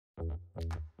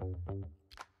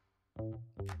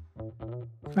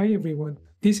Hi everyone,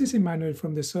 this is Emmanuel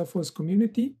from the Sophos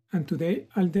Community, and today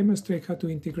I'll demonstrate how to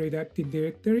integrate Active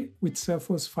Directory with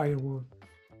Sophos Firewall.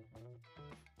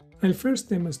 I'll first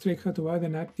demonstrate how to add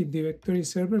an Active Directory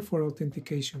server for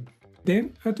authentication,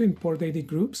 then how to import AD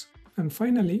groups, and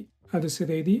finally how to set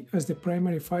AD as the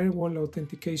primary firewall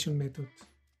authentication method.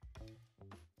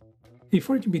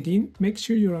 Before you begin, make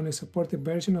sure you're on a supported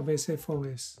version of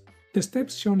SFOS. The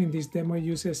steps shown in this demo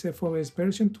use SFOS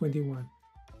version 21.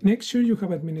 Make sure you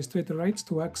have administrator rights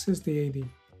to access the AD.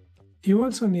 You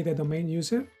also need a domain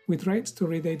user with rights to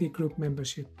read AD group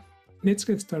membership. Let's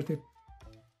get started.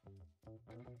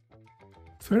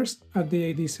 First, add the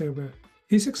AD server.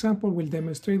 This example will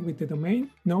demonstrate with the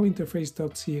domain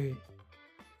nointerface.ca.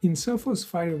 In Sophos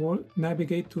Firewall,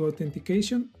 navigate to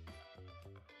Authentication,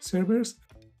 Servers,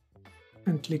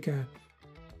 and click Add.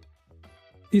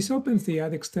 This opens the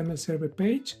Add External Server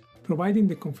page, providing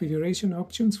the configuration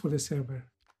options for the server.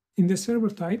 In the server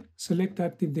type, select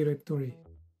Active Directory.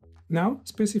 Now,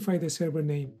 specify the server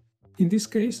name. In this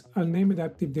case, I'll name it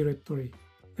Active Directory,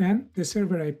 and the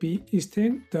server IP is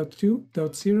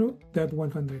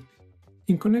 10.2.0.100.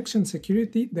 In connection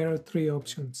security, there are three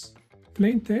options: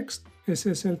 plain text,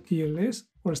 SSL TLS,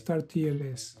 or Start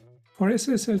TLS. For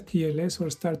SSL TLS or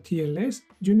Start TLS,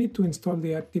 you need to install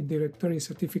the Active Directory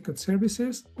Certificate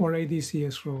Services or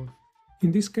ADCS role.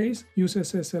 In this case, use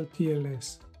SSL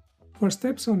TLS. For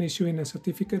steps on issuing a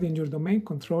certificate in your domain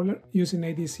controller using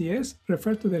ADCS,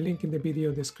 refer to the link in the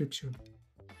video description.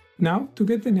 Now, to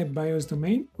get the NetBIOS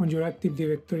domain on your Active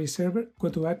Directory server, go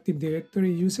to Active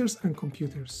Directory Users and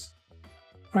Computers.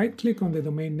 Right-click on the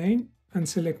domain name and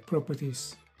select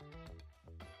Properties.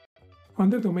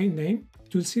 Under Domain Name,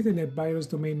 you'll see the NetBIOS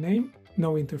domain name,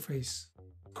 No Interface.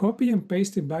 Copy and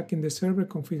paste it back in the server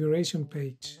configuration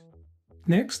page.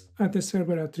 Next, add the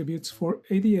server attributes for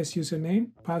ADS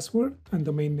username, password, and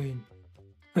domain name.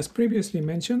 As previously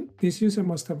mentioned, this user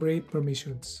must have read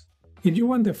permissions. If you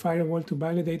want the firewall to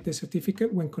validate the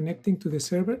certificate when connecting to the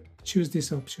server, choose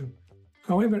this option.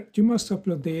 However, you must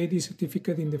upload the AD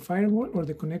certificate in the firewall or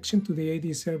the connection to the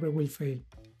AD server will fail.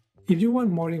 If you want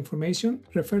more information,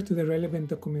 refer to the relevant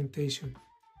documentation.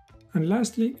 And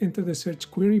lastly, enter the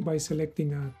search query by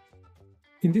selecting Add.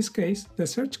 In this case, the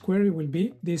search query will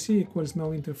be dc equals no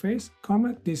interface,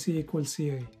 dc equals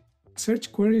ca.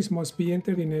 Search queries must be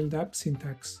entered in LDAP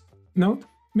syntax. Note,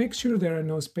 make sure there are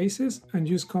no spaces and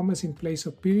use commas in place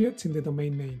of periods in the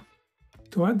domain name.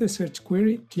 To add the search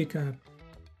query, click Add.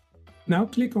 Now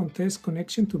click on Test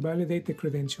Connection to validate the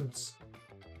credentials.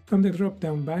 From the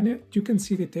drop-down banner, you can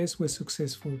see the test was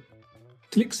successful.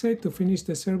 Click Save to finish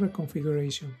the server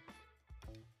configuration.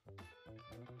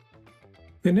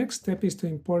 The next step is to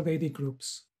import AD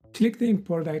groups. Click the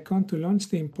import icon to launch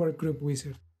the Import Group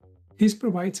wizard. This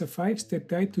provides a 5-step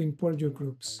guide to import your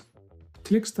groups.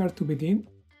 Click Start to begin.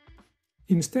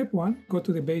 In step 1, go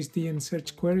to the Base DN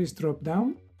Search Queries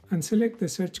drop-down and select the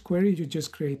search query you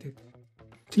just created.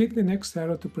 Click the next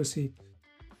arrow to proceed.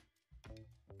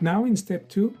 Now in step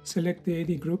 2, select the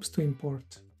AD groups to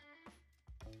import.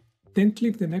 Then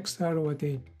click the next arrow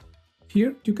again.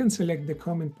 Here you can select the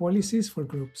common policies for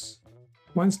groups.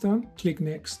 Once done, click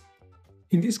Next.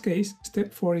 In this case,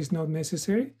 step 4 is not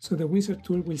necessary, so the wizard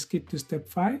tool will skip to step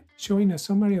 5, showing a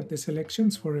summary of the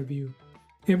selections for review.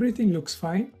 Everything looks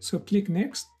fine, so click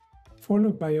Next,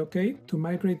 followed by OK to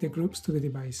migrate the groups to the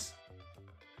device.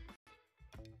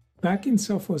 Back in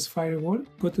Sophos Firewall,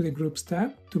 go to the Groups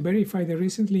tab to verify the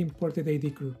recently imported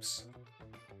AD groups.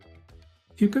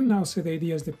 You can now set AD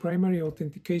as the primary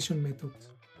authentication method.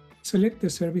 Select the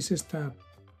Services tab.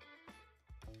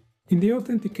 In the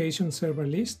Authentication server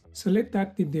list, select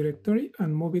Active Directory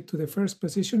and move it to the first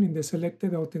position in the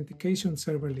selected Authentication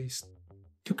server list.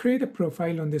 To create a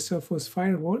profile on the Sophos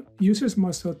Firewall, users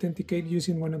must authenticate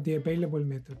using one of the available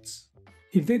methods.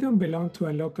 If they don't belong to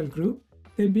a local group,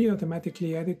 they'll be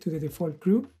automatically added to the default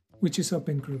group, which is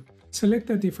Open Group. Select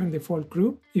a different default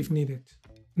group if needed.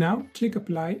 Now, click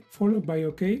Apply, followed by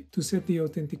OK to set the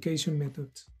authentication method.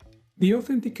 The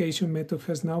authentication method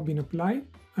has now been applied.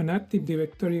 An Active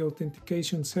Directory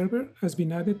authentication server has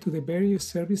been added to the various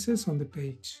services on the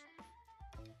page.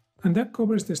 And that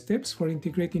covers the steps for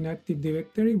integrating Active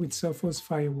Directory with Sophos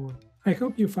Firewall. I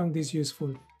hope you found this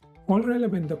useful. All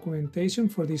relevant documentation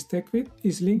for this TechVid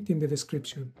is linked in the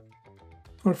description.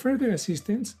 For further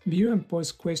assistance, view and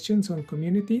post questions on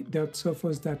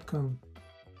community.sophos.com.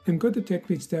 And go to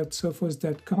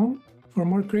techvids.sophos.com for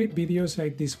more great videos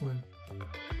like this one.